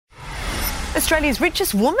Australia's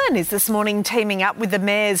richest woman is this morning teaming up with the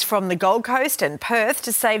mayors from the Gold Coast and Perth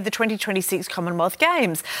to save the 2026 Commonwealth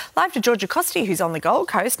Games. Live to Georgia Costi, who's on the Gold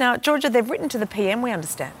Coast. Now, Georgia, they've written to the PM, we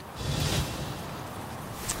understand.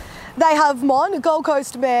 They have Mon, Gold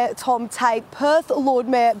Coast Mayor Tom Tate, Perth Lord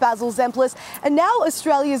Mayor Basil Zemplis, and now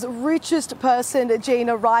Australia's richest person,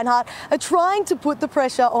 Gina Rinehart, are trying to put the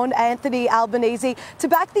pressure on Anthony Albanese to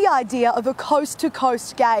back the idea of a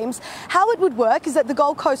coast-to-coast games. How it would work is that the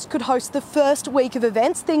Gold Coast could host the first week of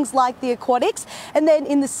events, things like the aquatics, and then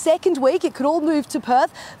in the second week it could all move to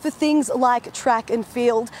Perth for things like track and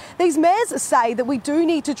field. These mayors say that we do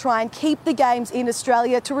need to try and keep the games in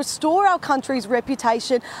Australia to restore our country's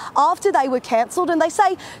reputation after they were cancelled, and they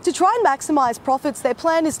say to try and maximise profits, their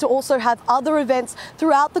plan is to also have other events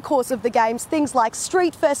throughout the course of the Games, things like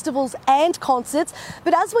street festivals and concerts.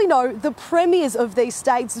 But as we know, the premiers of these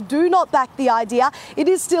states do not back the idea. It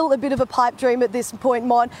is still a bit of a pipe dream at this point,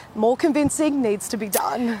 Mon. More convincing needs to be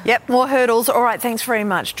done. Yep, more hurdles. All right, thanks very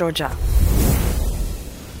much, Georgia.